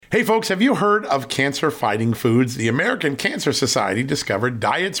Hey folks, have you heard of cancer-fighting foods? The American Cancer Society discovered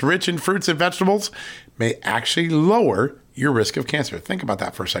diets rich in fruits and vegetables may actually lower your risk of cancer. Think about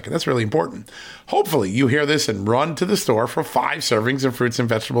that for a second. That's really important. Hopefully you hear this and run to the store for 5 servings of fruits and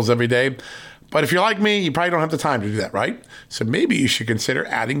vegetables every day. But if you're like me, you probably don't have the time to do that, right? So maybe you should consider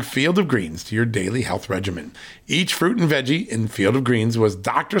adding Field of Greens to your daily health regimen. Each fruit and veggie in Field of Greens was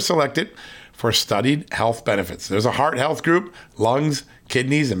doctor selected for studied health benefits. There's a heart health group, lungs,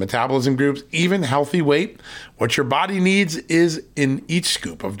 kidneys, and metabolism groups, even healthy weight. What your body needs is in each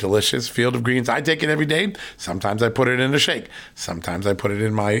scoop of delicious Field of Greens. I take it every day. Sometimes I put it in a shake. Sometimes I put it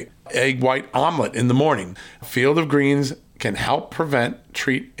in my egg white omelet in the morning. Field of Greens can help prevent,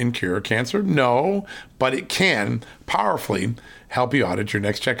 treat, and cure cancer? No, but it can powerfully help you out at your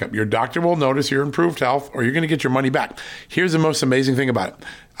next checkup. Your doctor will notice your improved health, or you're going to get your money back. Here's the most amazing thing about it.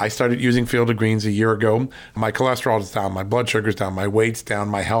 I started using Field of Greens a year ago. My cholesterol is down, my blood sugar's down, my weight's down,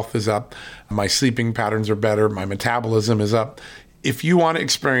 my health is up, my sleeping patterns are better, my metabolism is up. If you want to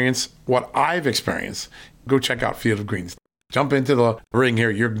experience what I've experienced, go check out Field of Greens. Jump into the ring here.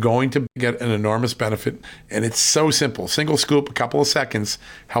 You're going to get an enormous benefit. And it's so simple. Single scoop, a couple of seconds,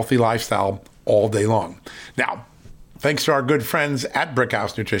 healthy lifestyle all day long. Now, thanks to our good friends at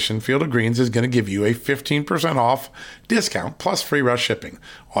Brickhouse Nutrition, Field of Greens is going to give you a 15% off discount plus free rush shipping.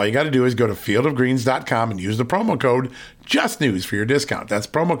 All you got to do is go to fieldofgreens.com and use the promo code JUSTNEWS for your discount. That's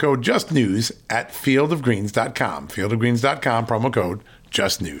promo code JUSTNEWS at fieldofgreens.com. Fieldofgreens.com, promo code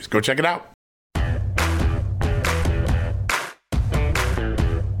JUSTNEWS. Go check it out.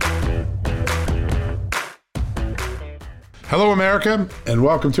 Hello, America, and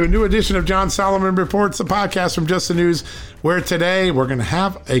welcome to a new edition of John Solomon Reports, the podcast from Just the News, where today we're going to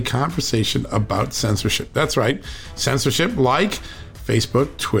have a conversation about censorship. That's right, censorship like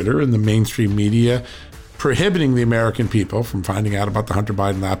Facebook, Twitter, and the mainstream media prohibiting the American people from finding out about the Hunter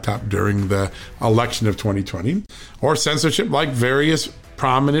Biden laptop during the election of 2020, or censorship like various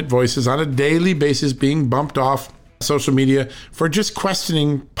prominent voices on a daily basis being bumped off social media for just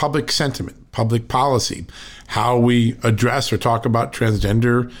questioning public sentiment, public policy, how we address or talk about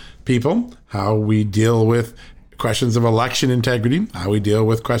transgender people, how we deal with questions of election integrity, how we deal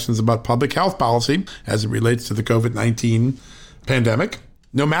with questions about public health policy as it relates to the COVID-19 pandemic.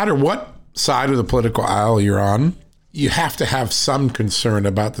 No matter what side of the political aisle you're on, you have to have some concern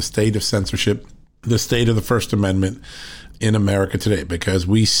about the state of censorship, the state of the First Amendment in America today, because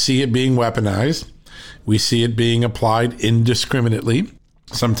we see it being weaponized. We see it being applied indiscriminately,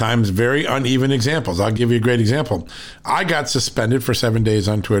 sometimes very uneven examples. I'll give you a great example. I got suspended for 7 days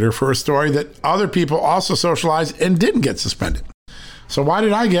on Twitter for a story that other people also socialized and didn't get suspended. So why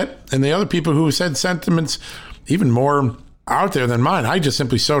did I get, and the other people who said sentiments even more out there than mine, I just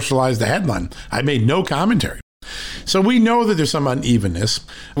simply socialized the headline. I made no commentary. So we know that there's some unevenness.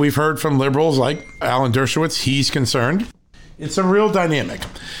 We've heard from liberals like Alan Dershowitz. He's concerned. It's a real dynamic.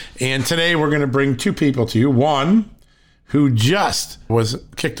 And today we're going to bring 2 people to you. One who just was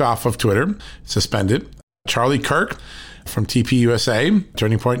kicked off of Twitter, suspended, Charlie Kirk from TPUSA,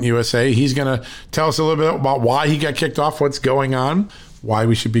 Turning Point USA. He's going to tell us a little bit about why he got kicked off, what's going on, why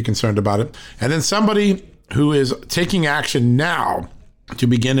we should be concerned about it. And then somebody who is taking action now to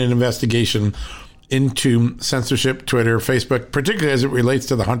begin an investigation into censorship, Twitter, Facebook, particularly as it relates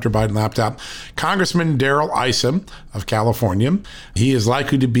to the Hunter Biden laptop. Congressman Darrell Issa of California. He is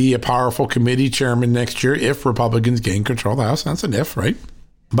likely to be a powerful committee chairman next year if Republicans gain control of the House. That's an if, right?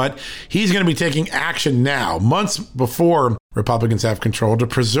 But he's going to be taking action now, months before Republicans have control, to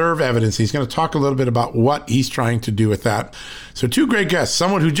preserve evidence. He's going to talk a little bit about what he's trying to do with that. So 2 great guests,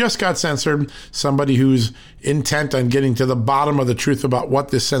 someone who just got censored, somebody who's intent on getting to the bottom of the truth about what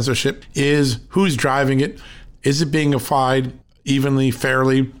this censorship is, who's driving it, is it being applied evenly,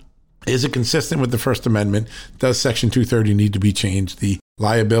 fairly, is it consistent with the First Amendment, does Section 230 need to be changed, the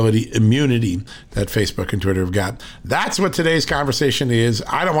liability immunity that Facebook and Twitter have got. That's what today's conversation is.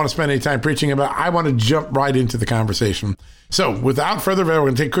 I don't want to spend any time preaching about it. I want to jump right into the conversation. So without further ado, we're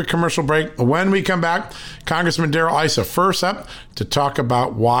going to take a quick commercial break. When we come back, Congressman Darrell Issa first up to talk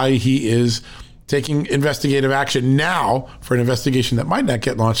about why he is taking investigative action now for an investigation that might not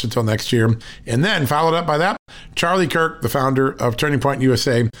get launched until next year. And then followed up by that, Charlie Kirk, the founder of Turning Point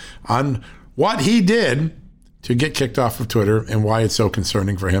USA, on what he did to get kicked off of Twitter and why it's so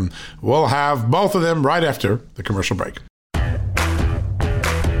concerning for him. We'll have both of them right after the commercial break.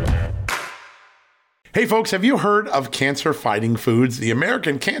 Hey folks, have you heard of cancer-fighting foods? The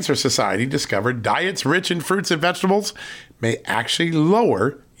American Cancer Society discovered diets rich in fruits and vegetables may actually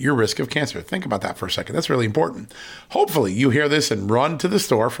lower your risk of cancer. Think about that for a second. That's really important. Hopefully you hear this and run to the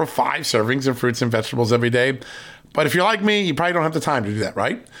store for 5 servings of fruits and vegetables every day. But if you're like me, you probably don't have the time to do that,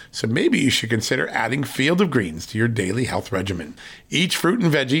 right? So maybe you should consider adding Field of Greens to your daily health regimen. Each fruit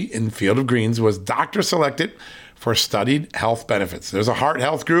and veggie in Field of Greens was doctor selected for studied health benefits. There's a heart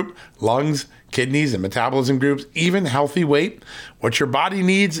health group, lungs, kidneys, and metabolism groups, even healthy weight. What your body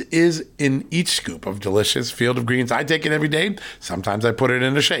needs is in each scoop of delicious Field of Greens. I take it every day. Sometimes I put it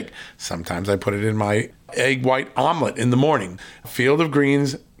in a shake. Sometimes I put it in my egg white omelet in the morning. Field of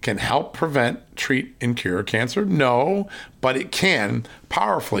Greens can help prevent, treat, and cure cancer? No, but it can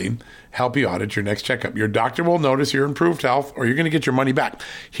powerfully help you out at your next checkup. Your doctor will notice your improved health, or you're going to get your money back.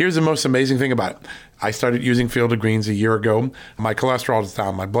 Here's the most amazing thing about it. I started using Field of Greens a year ago. My cholesterol is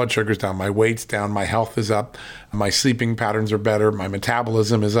down, my blood sugar's down, my weight's down, my health is up, my sleeping patterns are better, my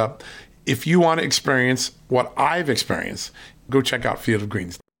metabolism is up. If you want to experience what I've experienced, go check out Field of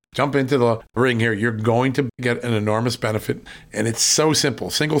Greens. Jump into the ring here. You're going to get an enormous benefit, and it's so simple.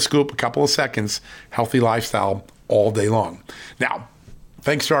 Single scoop, a couple of seconds, healthy lifestyle all day long. Now,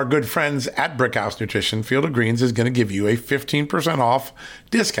 thanks to our good friends at Brickhouse Nutrition, Field of Greens is going to give you a 15% off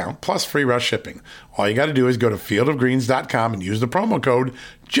discount plus free rush shipping. All you got to do is go to fieldofgreens.com and use the promo code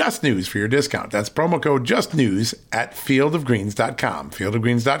JUSTNEWS for your discount. That's promo code JUSTNEWS at fieldofgreens.com.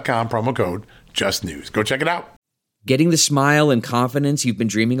 Fieldofgreens.com, promo code JUSTNEWS. Go check it out. Getting the smile and confidence you've been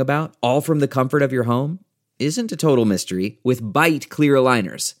dreaming about, all from the comfort of your home, isn't a total mystery with Byte clear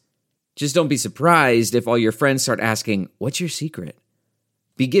aligners. Just don't be surprised if all your friends start asking, "What's your secret?"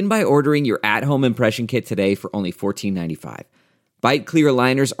 Begin by ordering your at-home impression kit today for only $14.95. Byte clear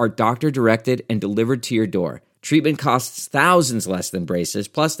aligners are doctor-directed and delivered to your door. Treatment costs thousands less than braces,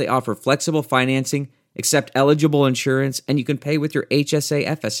 plus they offer flexible financing, accept eligible insurance, and you can pay with your HSA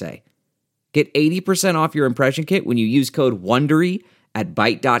FSA. Get 80% off your impression kit when you use code WONDERY at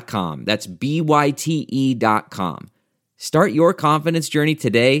Byte.com. That's BYTE.com. Start your confidence journey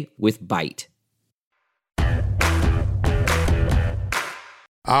today with Byte.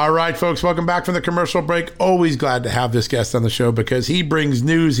 All right, folks, welcome back from the commercial break. Always glad to have this guest on the show because he brings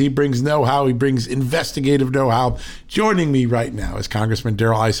news, he brings know-how, he brings investigative know-how. Joining me right now is Congressman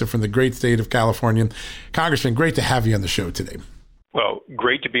Darrell Issa from the great state of California. Congressman, great to have you on the show today. Well,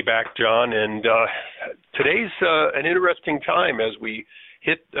 great to be back, John. And today's an interesting time as we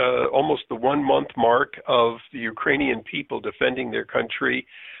hit almost the 1 month mark of the Ukrainian people defending their country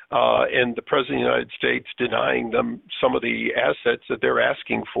and the President of the United States denying them some of the assets that they're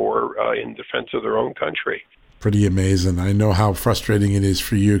asking for in defense of their own country. Pretty amazing. I know how frustrating it is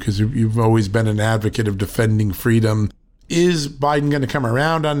for you because you've always been an advocate of defending freedom. Is Biden going to come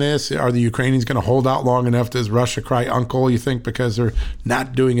around on this? Are the Ukrainians going to hold out long enough? Does Russia cry uncle, you think, because they're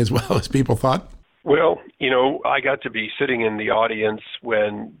not doing as well as people thought? Well, I got to be sitting in the audience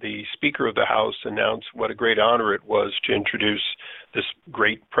when the Speaker of the House announced what a great honor it was to introduce this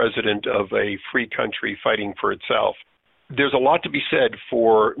great president of a free country fighting for itself. There's a lot to be said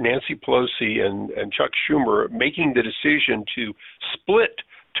for Nancy Pelosi and Chuck Schumer making the decision to split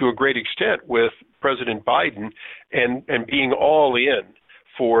to a great extent with President Biden and being all in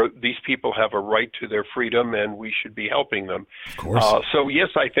for these people have a right to their freedom and we should be helping them. Of course. So, yes,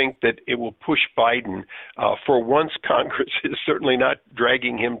 I think that it will push Biden. For once, Congress is certainly not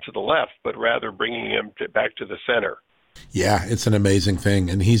dragging him to the left, but rather bringing him back to the center. Yeah, it's an amazing thing.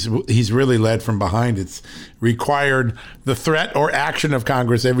 And he's really led from behind. It's required the threat or action of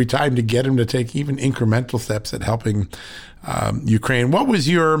Congress every time to get him to take even incremental steps at helping Ukraine. What was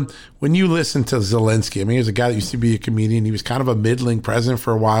when you listened to Zelensky? I mean, he was a guy that used to be a comedian. He was kind of a middling president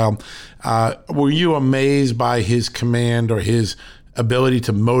for a while. Were you amazed by his command or his ability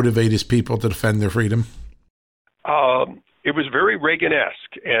to motivate his people to defend their freedom? It was very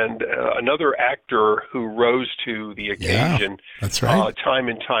Reagan-esque, and another actor who rose to the occasion. Yeah, that's right. Time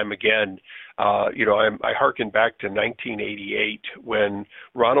and time again. I hearken back to 1988 when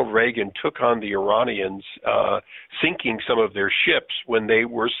Ronald Reagan took on the Iranians, sinking some of their ships when they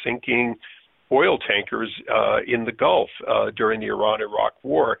were sinking oil tankers in the Gulf during the Iran-Iraq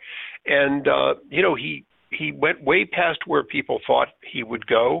War. And, he went way past where people thought he would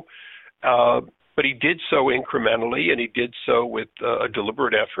go. But he did so incrementally, and he did so with a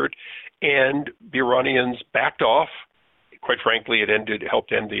deliberate effort. And the Iranians backed off. Quite frankly, it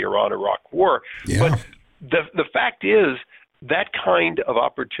helped end the Iran-Iraq War. Yeah. But the fact is that kind of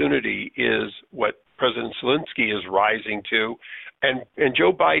opportunity is what President Zelensky is rising to, and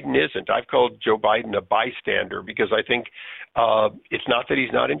Joe Biden isn't. I've called Joe Biden a bystander because I think it's not that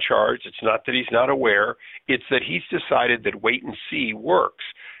he's not in charge. It's not that he's not aware. It's that he's decided that wait and see works.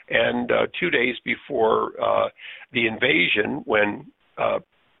 And 2 days before the invasion, when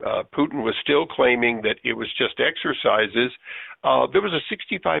Putin was still claiming that it was just exercises, there was a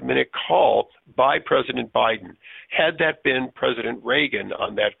 65-minute call by President Biden. Had that been President Reagan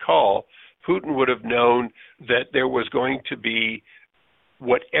on that call, Putin would have known that there was going to be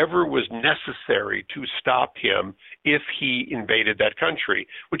whatever was necessary to stop him if he invaded that country,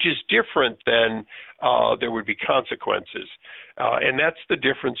 which is different than there would be consequences. And that's the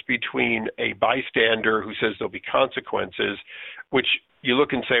difference between a bystander who says there'll be consequences, which you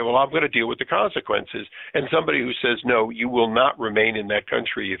look and say, well, I'm going to deal with the consequences, and somebody who says, no, you will not remain in that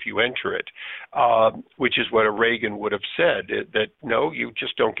country if you enter it, which is what a Reagan would have said, that no, you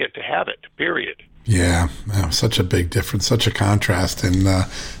just don't get to have it, period. Yeah, such a big difference, such a contrast, and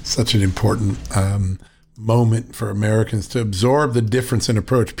such an important moment for Americans to absorb the difference in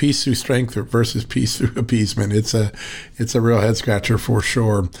approach, peace through strength versus peace through appeasement. It's a real head scratcher for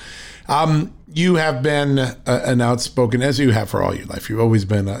sure. You have been an outspoken, as you have for all your life. You've always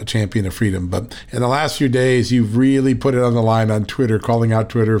been a champion of freedom. But in the last few days, you've really put it on the line on Twitter, calling out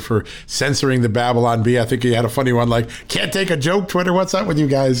Twitter for censoring the Babylon Bee. I think you had a funny one like, can't take a joke, Twitter. What's up with you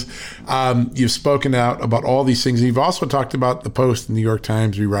guys? You've spoken out about all these things. And you've also talked about the Post and the New York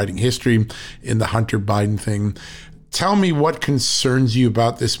Times rewriting history in the Hunter Biden thing. Tell me what concerns you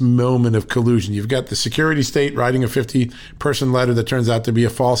about this moment of collusion. You've got the security state writing a 50-person letter that turns out to be a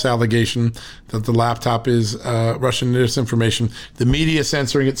false allegation that the laptop is Russian disinformation, the media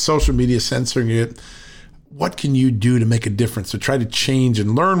censoring it, social media censoring it. What can you do to make a difference, to try to change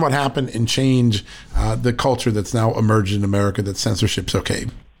and learn what happened and change the culture that's now emerged in America that censorship's okay?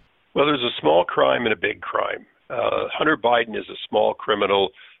 Well, there's a small crime and a big crime. Hunter Biden is a small criminal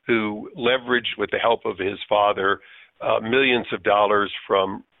who leveraged, with the help of his father, millions of dollars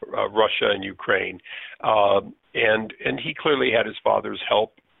from Russia and Ukraine. And he clearly had his father's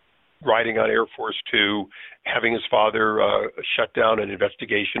help riding on Air Force Two, having his father shut down an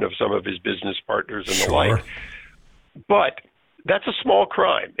investigation of some of his business partners and the like. But that's a small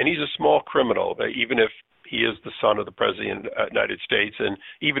crime, and he's a small criminal, even if he is the son of the President of the United States, and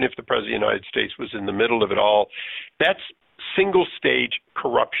even if the President of the United States was in the middle of it all, that's single-stage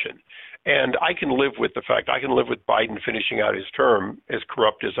corruption. And I can live with the fact, I can live with Biden finishing out his term, as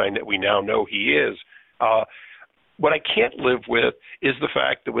corrupt as we now know he is. What I can't live with is the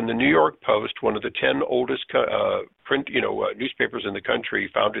fact that when the New York Post, one of the 10 oldest print, newspapers in the country,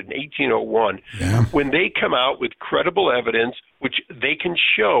 founded in 1801, when they come out with credible evidence, which they can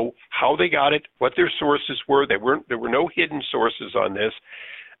show how they got it, what their sources were, there were no hidden sources on this,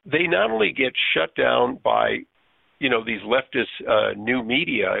 they not only get shut down by these leftist new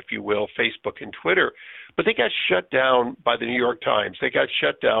media, if you will, Facebook and Twitter, but they got shut down by the New York Times. They got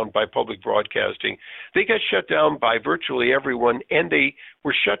shut down by public broadcasting. They got shut down by virtually everyone, and they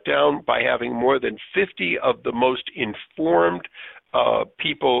were shut down by having more than 50 of the most informed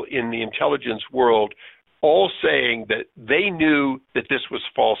people in the intelligence world all saying that they knew that this was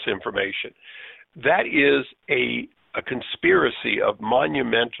false information. That is a conspiracy of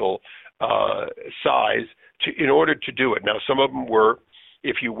monumental size in order to do it. Now, some of them were,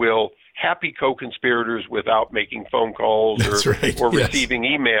 if you will, happy co-conspirators without making phone calls or receiving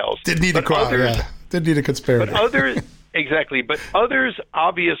emails. Didn't need a conspirator. But others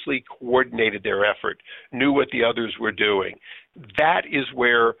obviously coordinated their effort, knew what the others were doing. That is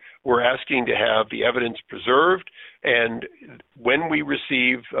where we're asking to have the evidence preserved. And when we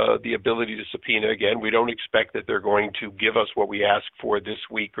receive the ability to subpoena again, we don't expect that they're going to give us what we ask for this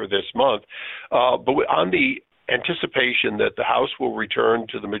week or this month. But on the anticipation that the House will return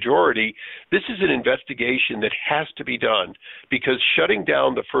to the majority, this is an investigation that has to be done, because shutting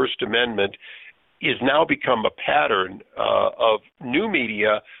down the First Amendment is now become a pattern of new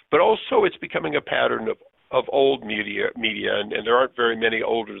media, but also it's becoming a pattern of old media, and there aren't very many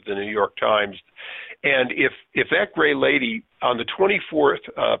older than the New York Times. And if that gray lady on the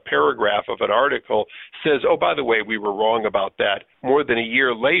 24th paragraph of an article says, oh, by the way, we were wrong about that, more than a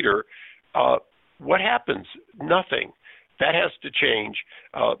year later, what happens? Nothing. That has to change.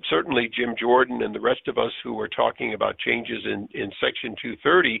 Certainly Jim Jordan and the rest of us who are talking about changes in Section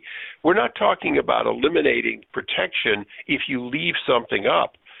 230, we're not talking about eliminating protection if you leave something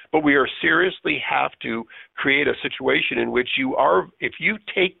up. But we are seriously have to create a situation in which if you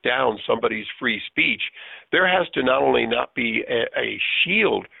take down somebody's free speech, there has to not only not be a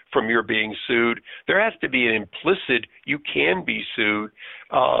shield from your being sued, there has to be an implicit you can be sued,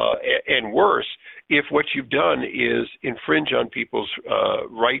 and worse, if what you've done is infringe on people's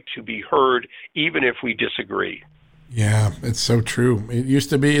right to be heard, even if we disagree. Yeah, it's so true. It used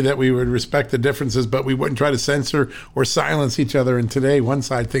to be that we would respect the differences, but we wouldn't try to censor or silence each other. And today, one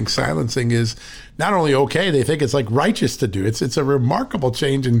side thinks silencing is not only okay, they think it's like righteous to do. It's a remarkable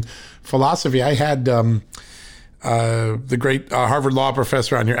change in philosophy. I had the great Harvard law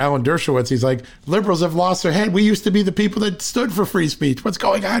professor on here, Alan Dershowitz. He's like, liberals have lost their head. We used to be the people that stood for free speech. What's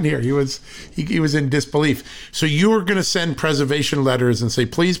going on here? He was in disbelief. So you're going to send preservation letters and say,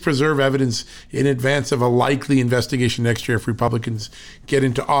 please preserve evidence in advance of a likely investigation next year if Republicans get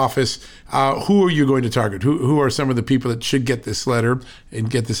into office. Who are you going to target? Who are some of the people that should get this letter and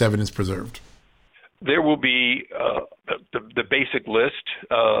get this evidence preserved? There will be the basic list,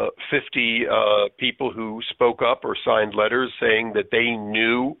 50 people who spoke up or signed letters saying that they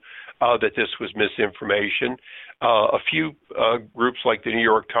knew that this was misinformation. A few groups like the New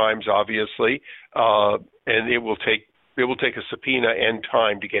York Times, obviously, and it will take a subpoena and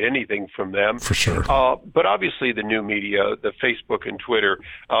time to get anything from them. For sure. But obviously the new media, the Facebook and Twitter,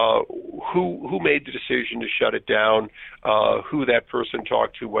 who made the decision to shut it down, who that person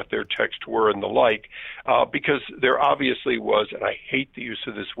talked to, what their texts were, and the like, because there obviously was, and I hate the use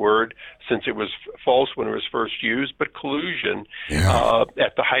of this word since it was false when it was first used, but collusion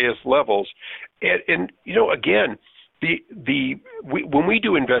at the highest levels. And you know, again, when we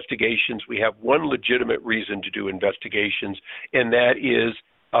do investigations, we have one legitimate reason to do investigations, and that is,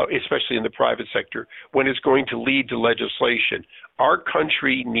 especially in the private sector, when it's going to lead to legislation. Our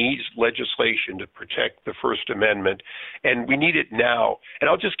country needs legislation to protect the First Amendment, and we need it now. And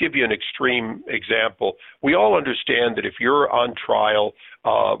I'll just give you an extreme example. We all understand that if you're on trial,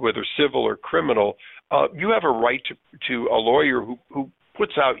 whether civil or criminal, you have a right to a lawyer who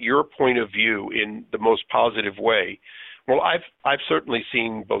puts out your point of view in the most positive way. Well, I've certainly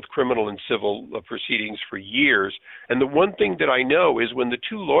seen both criminal and civil proceedings for years, and the one thing that I know is when the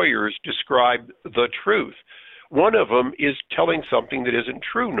two lawyers describe the truth, one of them is telling something that isn't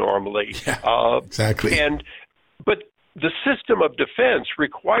true normally. Yeah, exactly. But the system of defense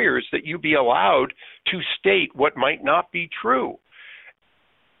requires that you be allowed to state what might not be true.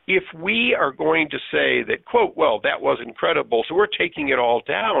 If we are going to say that, quote, well, that wasn't credible, so we're taking it all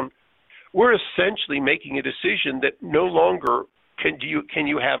down, we're essentially making a decision that no longer can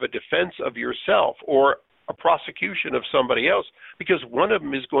you have a defense of yourself or a prosecution of somebody else, because one of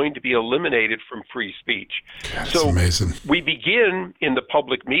them is going to be eliminated from free speech. That's amazing. We begin in the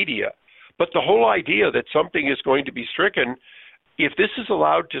public media, but the whole idea that something is going to be stricken, if this is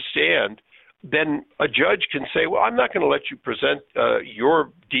allowed to stand, then a judge can say, well, I'm not going to let you present your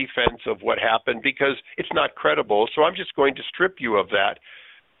defense of what happened because it's not credible, so I'm just going to strip you of that.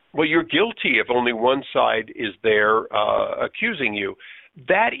 Well, you're guilty if only one side is there accusing you.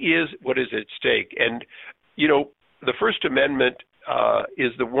 That is what is at stake. And, you know, the First Amendment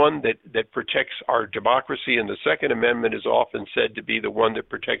is the one that protects our democracy, and the Second Amendment is often said to be the one that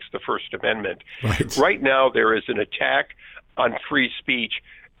protects the First Amendment. Right now, there is an attack on free speech.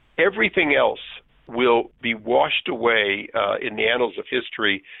 Everything else will be washed away in the annals of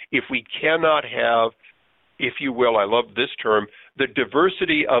history if we cannot have, if you will, I love this term, the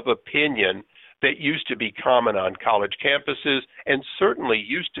diversity of opinion that used to be common on college campuses and certainly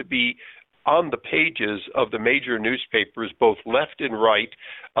used to be on the pages of the major newspapers, both left and right,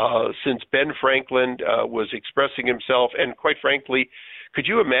 since Ben Franklin was expressing himself. And quite frankly, could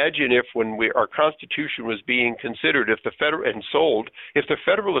you imagine if when our Constitution was being considered, if the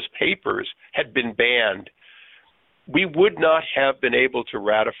Federalist Papers had been banned, we would not have been able to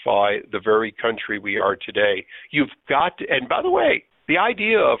ratify the very country we are today. You've got to, and by the way, the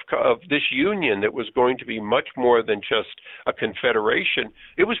idea of this union that was going to be much more than just a confederation,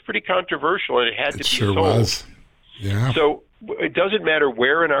 it was pretty controversial, and it had to be sure sold. Was. Yeah. So it doesn't matter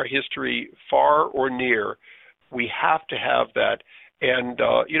where in our history, far or near, we have to have that. And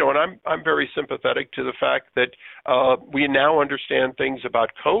and I'm very sympathetic to the fact that we now understand things about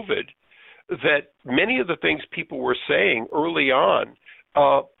COVID, that many of the things people were saying early on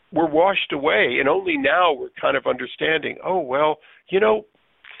were washed away, and only now we're kind of understanding, oh, well,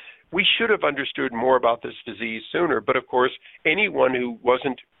 we should have understood more about this disease sooner. But of course, anyone who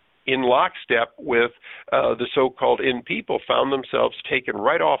wasn't in lockstep with the so-called in people found themselves taken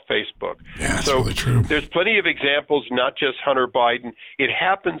right off Facebook. Yeah, that's so really true. There's plenty of examples, not just Hunter Biden. It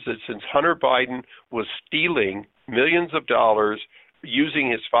happens that since Hunter Biden was stealing millions of dollars, using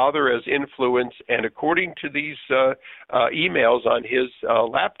his father as influence, and according to these emails on his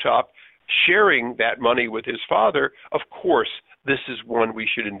laptop, sharing that money with his father, of course, this is one we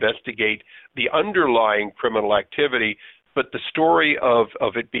should investigate, the underlying criminal activity. But the story of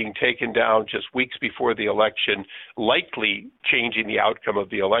it being taken down just weeks before the election, likely changing the outcome of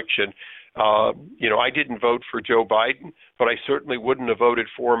the election, I didn't vote for Joe Biden, but I certainly wouldn't have voted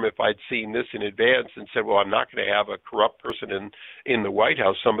for him if I'd seen this in advance and said, well, I'm not going to have a corrupt person in the White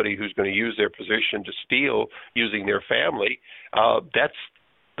House, somebody who's going to use their position to steal using their family. That's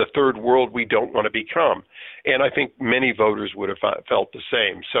the third world we don't want to become. And I think many voters would have felt the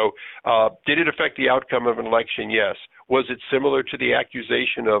same. So did it affect the outcome of an election? Yes. Was it similar to the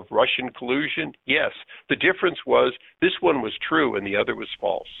accusation of Russian collusion? Yes. The difference was this one was true and the other was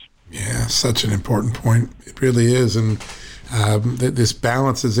false. Yeah, such an important point. It really is. And this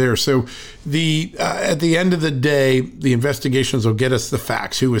balance is there. So at the end of the day, the investigations will get us the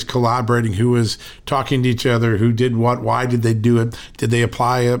facts. Who was collaborating? Who was talking to each other? Who did what? Why did they do it? Did they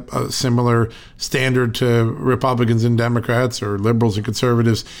apply a similar standard to Republicans and Democrats or liberals and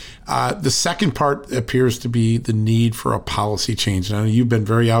conservatives? The second part appears to be the need for a policy change. And I know you've been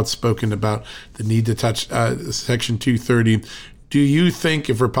very outspoken about the need to touch Section 230. Do you think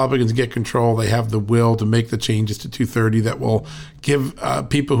if Republicans get control, they have the will to make the changes to 230 that will give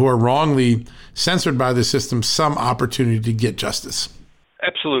people who are wrongly censored by the system some opportunity to get justice?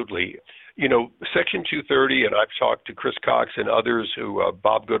 Absolutely. Section 230, and I've talked to Chris Cox and others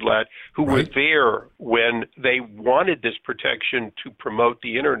Bob Goodlatte, who were there when they wanted this protection to promote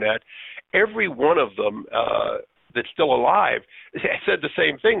the internet. Every one of them that's still alive said the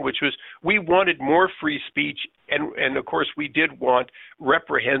same thing, which was we wanted more free speech. And of course, we did want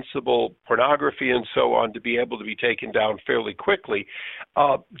reprehensible pornography and so on to be able to be taken down fairly quickly.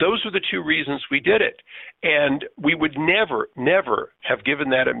 Those are the two reasons we did it. And we would never have given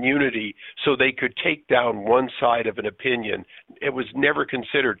that immunity so they could take down one side of an opinion. It was never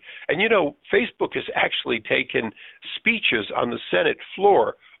considered. And, Facebook has actually taken speeches on the Senate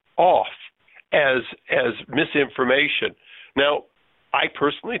floor off as misinformation. Now, I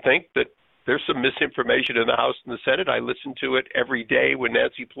personally think that there's some misinformation in the House and the Senate. I listen to it every day when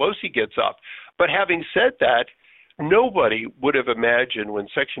Nancy Pelosi gets up. But having said that, nobody would have imagined when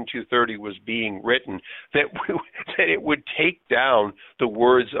Section 230 was being written that it would take down the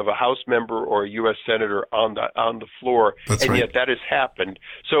words of a House member or a U.S. Senator on the floor. That's and right. Yet that has happened.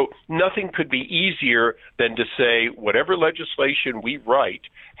 So nothing could be easier than to say whatever legislation we write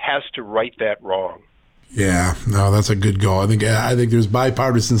has to right that wrong. Yeah, no, that's a good goal. I think there's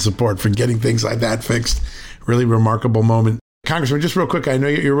bipartisan support for getting things like that fixed. Really remarkable moment. Congressman, just real quick, I know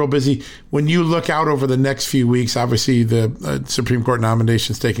you're real busy. When you look out over the next few weeks, obviously the Supreme Court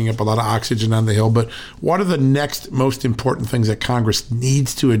nomination's taking up a lot of oxygen on the Hill, but what are the next most important things that Congress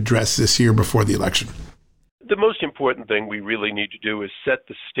needs to address this year before the election? The most important thing we really need to do is set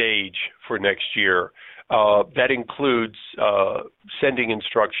the stage for next year. That includes sending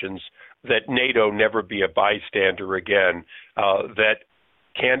instructions that NATO never be a bystander again, that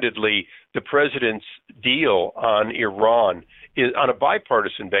candidly the president's deal on Iran is on a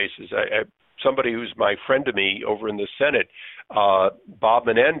bipartisan basis. Somebody who's my friend to me over in the Senate, Bob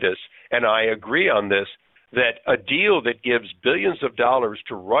Menendez, and I agree on this, that a deal that gives billions of dollars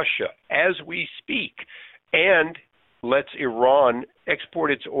to Russia as we speak and lets Iran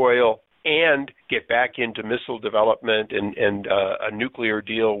export its oil and get back into missile development and a nuclear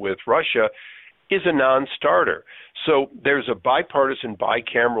deal with Russia is a non-starter. So there's a bipartisan,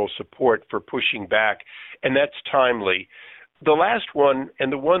 bicameral support for pushing back, and that's timely. The last one,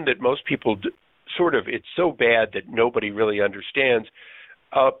 and the one that most people it's so bad that nobody really understands,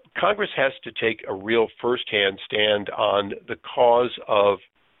 Congress has to take a real first-hand stand on the cause of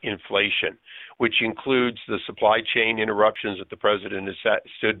inflation, which includes the supply chain interruptions that the president has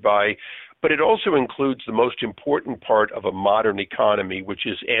stood by, but it also includes the most important part of a modern economy, which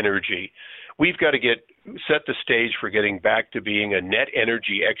is energy. We've got to set the stage for getting back to being a net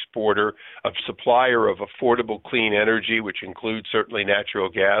energy exporter, a supplier of affordable clean energy, which includes certainly natural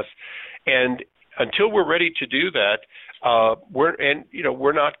gas. And until we're ready to do that,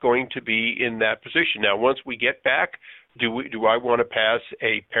 we're not going to be in that position. Now, once we get back, do I want to pass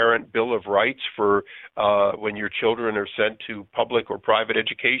a parent bill of rights for when your children are sent to public or private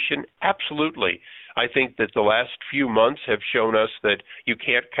education? Absolutely. I think that the last few months have shown us that you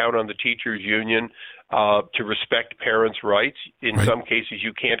can't count on the teachers union to respect parents' rights. In some cases,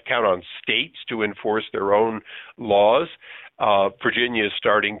 you can't count on states to enforce their own laws. Virginia is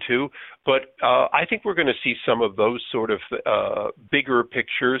starting to. But I think we're going to see some of those sort of bigger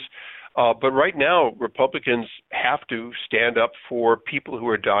pictures. But right now, Republicans have to stand up for people who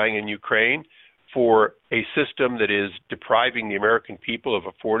are dying in Ukraine, for a system that is depriving the American people of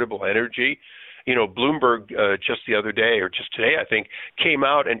affordable energy. Bloomberg just the other day, or just today, I think, came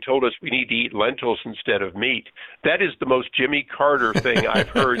out and told us we need to eat lentils instead of meat. That is the most Jimmy Carter thing I've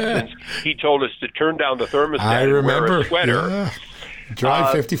heard since he told us to turn down the thermostat and wear a sweater.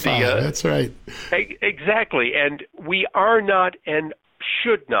 Drive 55. That's right. Exactly. And we are not and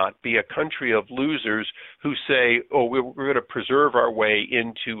should not be a country of losers who say, oh, we're going to preserve our way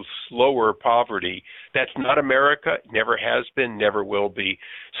into slower poverty. That's not America, never has been, never will be.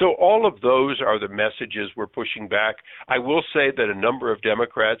 So all of those are the messages we're pushing back. I will say that a number of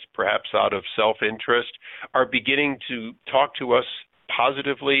Democrats, perhaps out of self-interest, are beginning to talk to us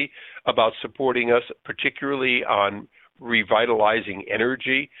positively about supporting us, particularly on revitalizing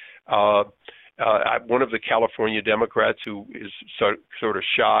energy. One of the California Democrats who is sort of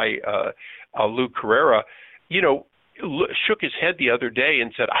shy, Lou Carrera, shook his head the other day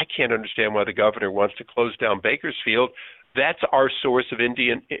and said, I can't understand why the governor wants to close down Bakersfield. That's our source of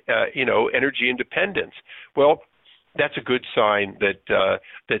energy independence. Well, that's a good sign that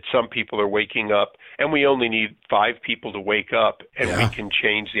some people are waking up, and we only need 5 people to wake up, and we can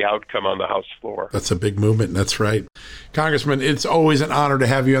change the outcome on the House floor. That's a big movement. That's right. Congressman, it's always an honor to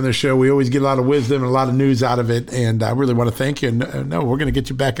have you on the show. We always get a lot of wisdom and a lot of news out of it, and I really want to thank you. And no, we're going to get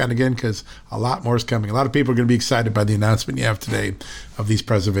you back on again because a lot more is coming. A lot of people are going to be excited by the announcement you have today of these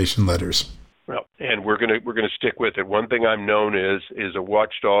preservation letters. Well, and we're gonna stick with it. One thing I'm known is a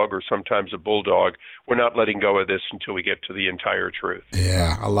watchdog or sometimes a bulldog. We're not letting go of this until we get to the entire truth.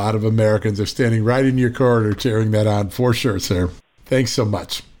 Yeah, a lot of Americans are standing right in your corridor cheering that on for sure, sir. Thanks so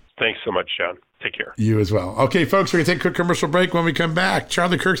much. Thanks so much, John. Take care. You as well. Okay, folks, we're going to take a quick commercial break. When we come back,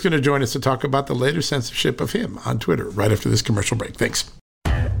 Charlie Kirk's going to join us to talk about the latest censorship of him on Twitter right after this commercial break. Thanks.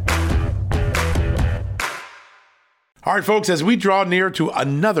 All right, folks, as we draw near to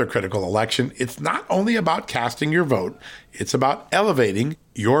another critical election, it's not only about casting your vote, it's about elevating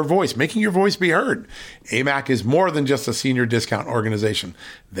your voice, making your voice be heard. AMAC is more than just a senior discount organization.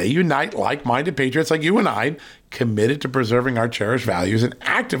 They unite like-minded patriots like you and I, committed to preserving our cherished values and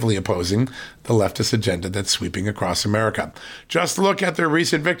actively opposing the leftist agenda that's sweeping across America. Just look at their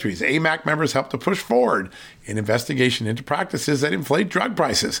recent victories. AMAC members helped to push forward an investigation into practices that inflate drug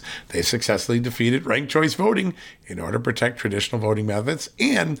prices. They successfully defeated ranked choice voting in order to protect traditional voting methods,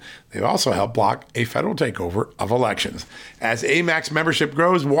 and they've also helped block a federal takeover of elections. As AMAC's membership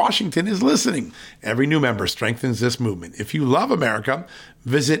grows, Washington is listening. Every new member strengthens this movement. If you love America,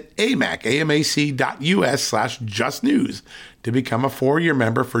 visit amac.us/justnews to become a 4-year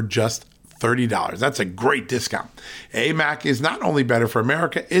member for just $30. That's a great discount. AMAC is not only better for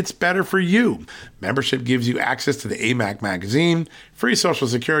America, it's better for you. Membership gives you access to the AMAC magazine, free Social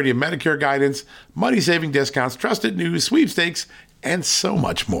Security and Medicare guidance, money-saving discounts, trusted news, sweepstakes, and so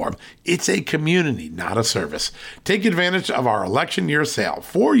much more. It's a community, not a service. Take advantage of our election year sale,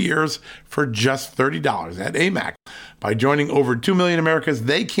 4 years for just $30 at AMAC. By joining over 2 million Americans,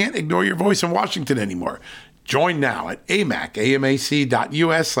 they can't ignore your voice in Washington anymore. Join now at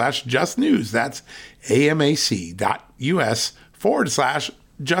amac.us/justnews. That's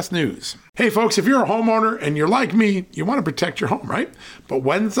amac.us/justnews. Hey folks, if you're a homeowner and you're like me, you want to protect your home, right? But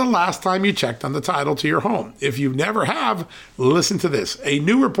when's the last time you checked on the title to your home? If you never have, listen to this. A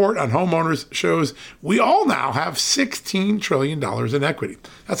new report on homeowners shows we all now have $16 trillion in equity.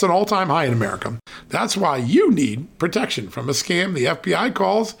 That's an all-time high in America. That's why you need protection from a scam the FBI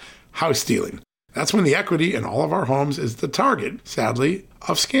calls house stealing. That's when the equity in all of our homes is the target, sadly,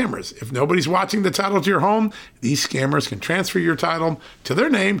 of scammers. If nobody's watching the title to your home, these scammers can transfer your title to their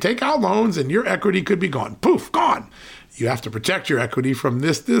name, take out loans, and your equity could be gone. Poof, gone. You have to protect your equity from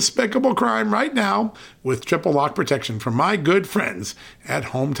this despicable crime right now with triple lock protection from my good friends at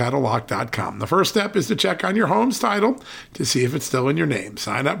HomeTitleLock.com. The first step is to check on your home's title to see if it's still in your name.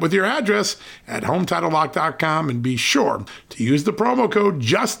 Sign up with your address at HomeTitleLock.com and be sure to use the promo code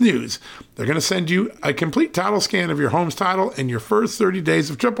JUSTNEWS. They're going to send you a complete title scan of your home's title and your first 30 days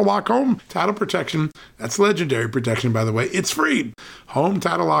of triple lock home title protection. That's legendary protection, by the way. It's free.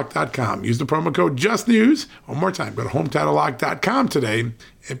 HomeTitleLock.com. Use the promo code JUSTNEWS. One more time, go to HomeTitleLock.com today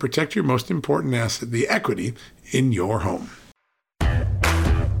and protect your most important asset, the equity in your home.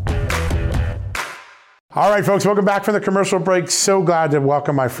 All right, folks, welcome back from the commercial break. So glad to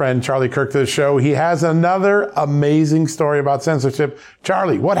welcome my friend Charlie Kirk to the show. He has another amazing story about censorship.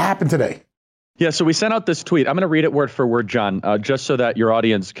 Charlie, what happened today? Yeah, so we sent out this tweet. I'm going to read it word for word, John, just so that your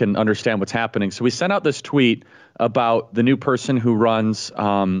audience can understand what's happening. So we sent out this tweet about the new person who runs,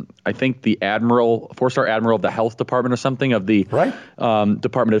 I think, the admiral, 4-star admiral of the health department or something of the Department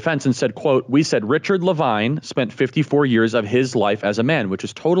of Defense, and said, quote, "We said Richard Levine spent 54 years of his life as a man," which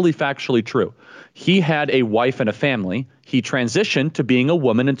is totally factually true. He had a wife and a family. He transitioned to being a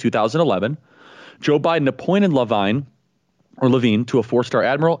woman in 2011. Joe Biden appointed Levine to a 4-star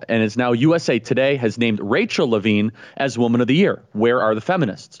admiral, and is now USA Today has named Rachel Levine as Woman of the Year. Where are the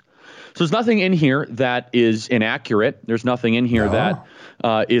feminists? So there's nothing in here that is inaccurate. There's nothing in here that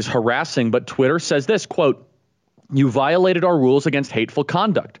is harassing. But Twitter says this, quote, "You violated our rules against hateful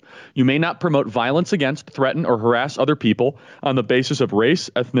conduct. You may not promote violence against, threaten, or harass other people on the basis of race,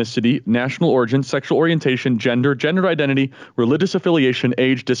 ethnicity, national origin, sexual orientation, gender identity, religious affiliation,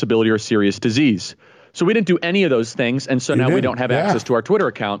 age, disability, or serious disease." So we didn't do any of those things, and so now we don't have access to our Twitter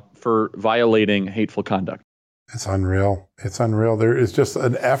account for violating hateful conduct. It's unreal. It's unreal. There is just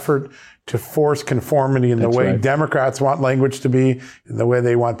an effort to force conformity in the way Democrats want language to be, in the way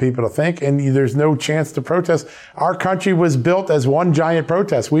they want people to think, and there's no chance to protest. Our country was built as one giant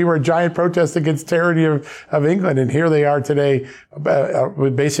protest. We were a giant protest against tyranny of England, and here they are today.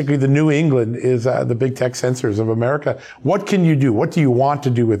 Basically, the New England is the big tech censors of America. What can you do? What do you want to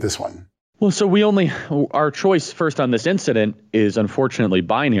do with this one? Well, so our choice first on this incident is unfortunately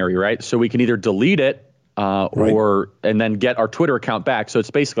binary, right? So we can either delete it and then get our Twitter account back. So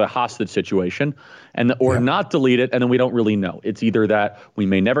it's basically a hostage situation, or not delete it, and then we don't really know. It's either that we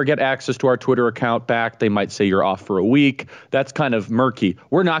may never get access to our Twitter account back. They might say you're off for a week. That's kind of murky.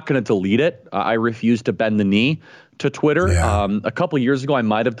 We're not going to delete it. I refuse to bend the knee to Twitter. A couple of years ago, I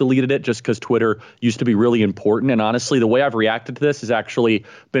might have deleted it just because Twitter used to be really important. And honestly, the way I've reacted to this has actually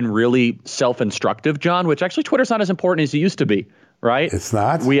been really self-instructive, John, which actually Twitter's not as important as it used to be. Right? It's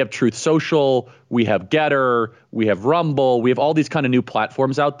not. We have Truth Social, we have Getter, we have Rumble, we have all these kind of new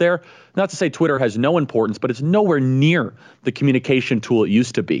platforms out there. Not to say Twitter has no importance, but it's nowhere near the communication tool it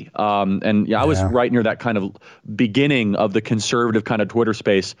used to be. I was right near that kind of beginning of the conservative kind of Twitter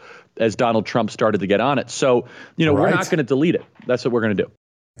space as Donald Trump started to get on it. So, we're not going to delete it. That's what we're going to do.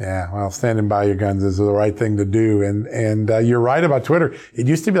 Yeah, well, standing by your guns is the right thing to do. And you're right about Twitter. It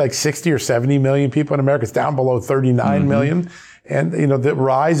used to be like 60 or 70 million people in America. It's down below 39 million. And, the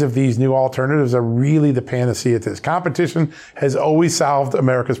rise of these new alternatives are really the panacea to this. Competition has always solved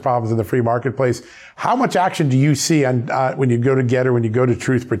America's problems in the free marketplace. How much action do you see on when you go to Getter, when you go to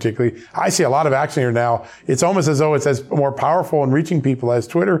Truth particularly? I see a lot of action here now. It's almost as though it's as more powerful in reaching people as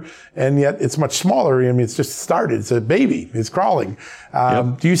Twitter, and yet it's much smaller. I mean, it's just started. It's a baby. It's crawling.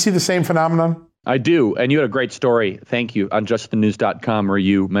 Do you see the same phenomenon? I do. And you had a great story, thank you, on justthenews.com where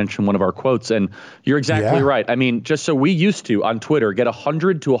you mentioned one of our quotes. And you're exactly right. I mean, just so we used to, on Twitter, get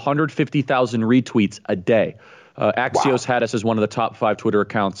 100 to 150,000 retweets a day. Axios had us as one of the top 5 Twitter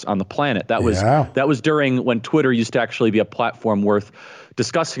accounts on the planet. That was during when Twitter used to actually be a platform worth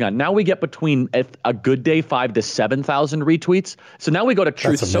discussing on. Now we get between a good day 5,000 to 7,000 retweets. So now we go to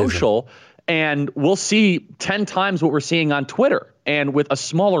Truth Social and we'll see 10 times what we're seeing on Twitter. And with a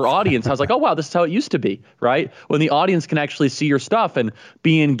smaller audience, I was like, oh, wow, this is how it used to be, right? When the audience can actually see your stuff and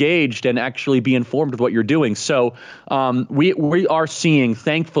be engaged and actually be informed of what you're doing. So we are seeing,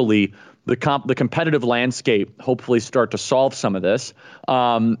 thankfully, the competitive landscape hopefully start to solve some of this.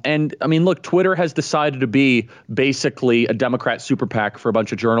 And I mean, look, Twitter has decided to be basically a Democrat super PAC for a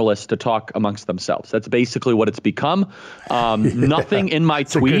bunch of journalists to talk amongst themselves. That's basically what it's become. Nothing in my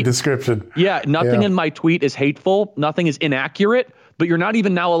tweet. A good description. Nothing in my tweet is hateful. Nothing is inaccurate. But you're not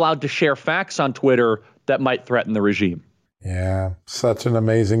even now allowed to share facts on Twitter that might threaten the regime. Yeah, such an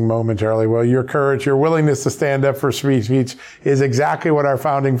amazing moment, Charlie. Well, your courage, your willingness to stand up for free speech is exactly what our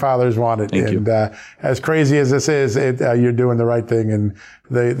founding fathers wanted. Thank you. As crazy as this is, you're doing the right thing. And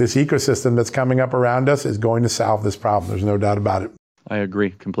this ecosystem that's coming up around us is going to solve this problem. There's no doubt about it. I agree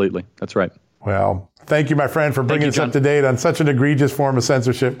completely. That's right. Well, thank you, my friend, for bringing us up to date on such an egregious form of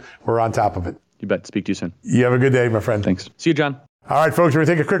censorship. We're on top of it. You bet. Speak to you soon. You have a good day, my friend. Thanks. See you, John. All right, folks, we're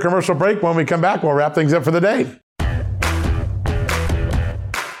going to take a quick commercial break. When we come back, we'll wrap things up for the day.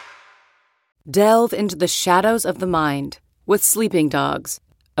 Delve into the shadows of the mind with Sleeping Dogs,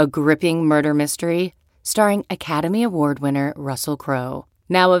 a gripping murder mystery starring Academy Award winner Russell Crowe.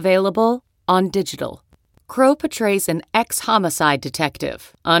 Now available on digital. Crowe portrays an ex-homicide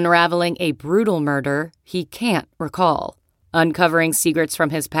detective unraveling a brutal murder he can't recall. Uncovering secrets from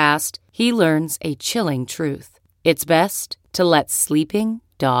his past, he learns a chilling truth. It's best to let sleeping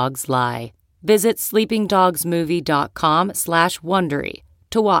dogs lie. Visit sleepingdogsmovie.com/Wondery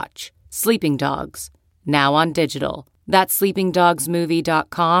to watch Sleeping Dogs, now on digital. That's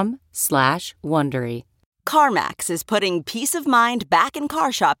sleepingdogsmovie.com/Wondery. CarMax is putting peace of mind back in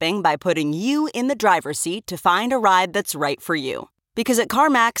car shopping by putting you in the driver's seat to find a ride that's right for you. Because at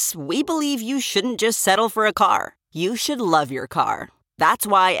CarMax, we believe you shouldn't just settle for a car. You should love your car. That's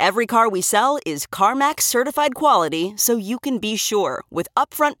why every car we sell is CarMax certified quality, so you can be sure with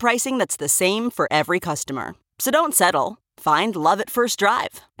upfront pricing that's the same for every customer. So don't settle. Find love at first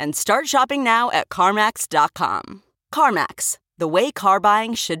drive and start shopping now at CarMax.com. CarMax, the way car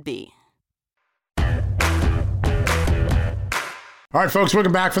buying should be. All right, folks,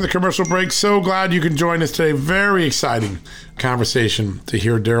 welcome back from the commercial break. So glad you can join us today. Very exciting conversation to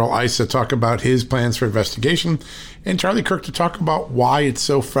hear Darrell Issa talk about his plans for investigation and Charlie Kirk to talk about why it's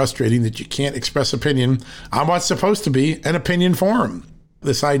so frustrating that you can't express opinion on what's supposed to be an opinion forum.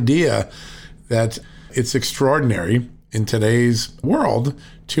 This idea that it's extraordinary in today's world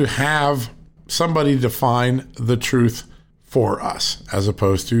to have somebody define the truth for us as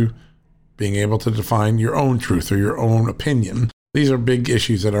opposed to being able to define your own truth or your own opinion. These are big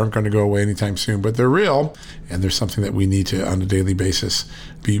issues that aren't going to go away anytime soon, but they're real, and there's something that we need to, on a daily basis,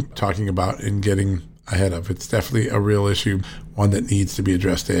 be talking about and getting ahead of. It's definitely a real issue, one that needs to be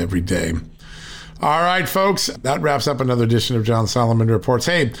addressed every day. All right, folks, that wraps up another edition of John Solomon Reports.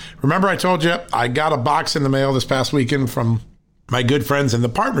 Hey, remember I told you I got a box in the mail this past weekend from my good friends and the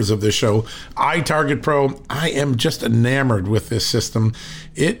partners of this show, iTarget Pro. I am just enamored with this system.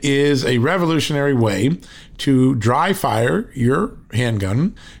 It is a revolutionary way to dry fire your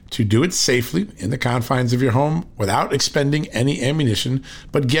handgun, to do it safely in the confines of your home without expending any ammunition,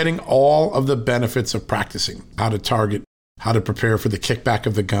 but getting all of the benefits of practicing how to target, how to prepare for the kickback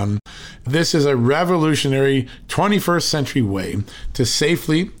of the gun. This is a revolutionary 21st century way to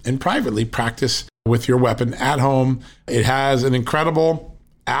safely and privately practice with your weapon at home. It has an incredible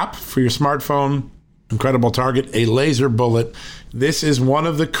app for your smartphone, incredible target, a laser bullet. This is one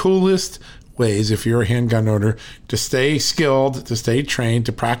of the coolest ways, if you're a handgun owner, to stay skilled, to stay trained,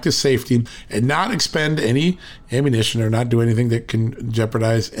 to practice safety, and not expend any ammunition or not do anything that can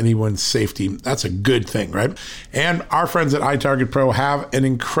jeopardize anyone's safety. That's a good thing, right? And our friends at iTarget Pro have an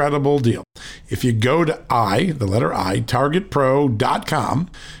incredible deal. If you go to the letter I,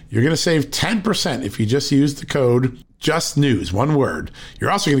 targetpro.com, you're going to save 10% if you just use the code JUSTNEWS, one word. You're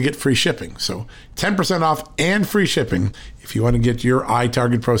also going to get free shipping. So 10% off and free shipping if you want to get your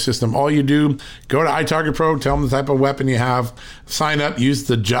iTarget Pro system. All you do, go to iTarget Pro, tell them the type of weapon you have, sign up, use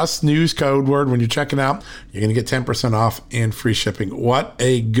the JUSTNEWS code word when you're checking out. You're going to get 10% off and free shipping. What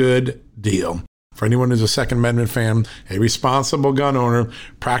a good deal. For anyone who's a Second Amendment fan, a responsible gun owner,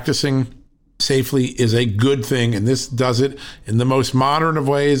 practicing safely is a good thing, and this does it in the most modern of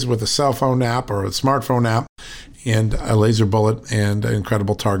ways with a cell phone app or a smartphone app and a laser bullet and an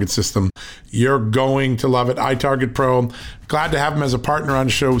incredible target system. You're going to love it. iTarget Pro, glad to have them as a partner on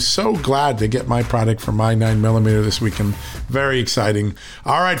the show. So glad to get my product for my 9mm this weekend. Very exciting.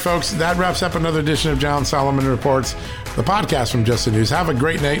 All right, folks, that wraps up another edition of John Solomon Reports, the podcast from Just the News. Have a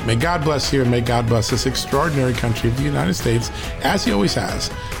great night. May God bless you and may God bless this extraordinary country of the United States, as he always has.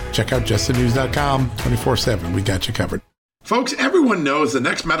 Check out justthenews.com 24/7. We got you covered. Folks, everyone knows the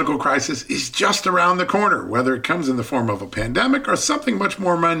next medical crisis is just around the corner, whether it comes in the form of a pandemic or something much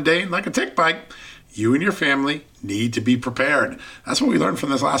more mundane like a tick bite. You and your family need to be prepared. That's what we learned from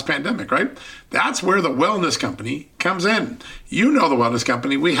this last pandemic, right? That's where the Wellness Company comes in. You know the Wellness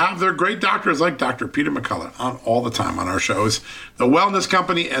Company. We have their great doctors like Dr. Peter McCullough on all the time on our shows. The Wellness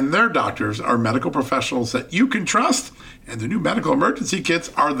Company and their doctors are medical professionals that you can trust, and the new medical emergency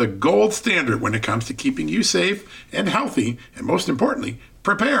kits are the gold standard when it comes to keeping you safe and healthy, and most importantly,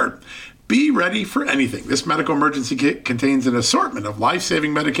 prepared. Be ready for anything. This medical emergency kit contains an assortment of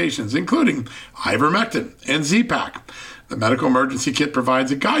life-saving medications, including ivermectin and Z-Pak. The medical emergency kit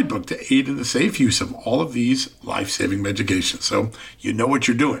provides a guidebook to aid in the safe use of all of these life-saving medications, so you know what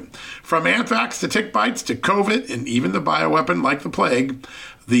you're doing. From anthrax to tick bites to COVID and even the bioweapon like the plague,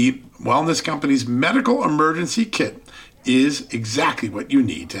 the Wellness Company's medical emergency kit is exactly what you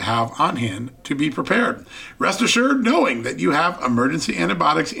need to have on hand to be prepared. Rest assured knowing that you have emergency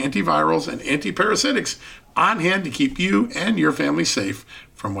antibiotics, antivirals, and antiparasitics on hand to keep you and your family safe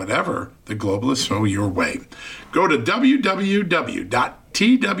from whatever the globalists throw your way. Go to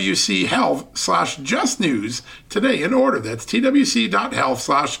www.twchealth.com/justnews today and order. That's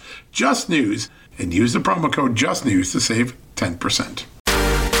twc.health/justnews and use the promo code JUSTNEWS to save 10%.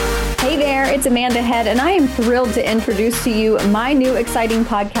 Hey there, it's Amanda Head, and I am thrilled to introduce to you my new exciting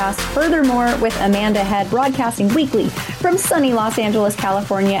podcast, Furthermore with Amanda Head, broadcasting weekly from sunny Los Angeles,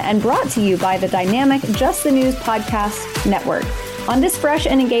 California, and brought to you by the dynamic Just the News Podcast Network. On this fresh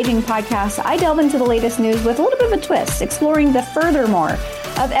and engaging podcast, I delve into the latest news with a little bit of a twist, exploring the furthermore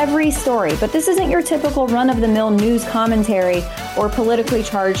of every story. But this isn't your typical run-of-the-mill news commentary or politically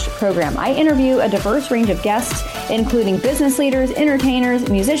charged program. I interview a diverse range of guests, including business leaders, entertainers,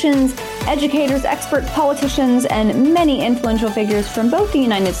 musicians, educators, experts, politicians, and many influential figures from both the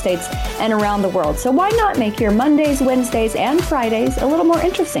United States and around the world. So why not make your Mondays, Wednesdays, and Fridays a little more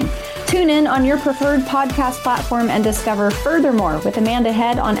interesting? Tune in on your preferred podcast platform and discover Furthermore with Amanda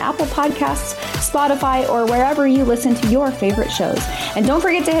Head on Apple Podcasts, Spotify, or wherever you listen to your favorite shows. And don't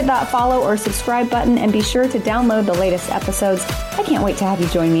forget to hit that follow or subscribe button and be sure to download the latest episodes. I can't wait to have you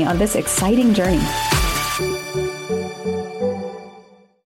join me on this exciting journey.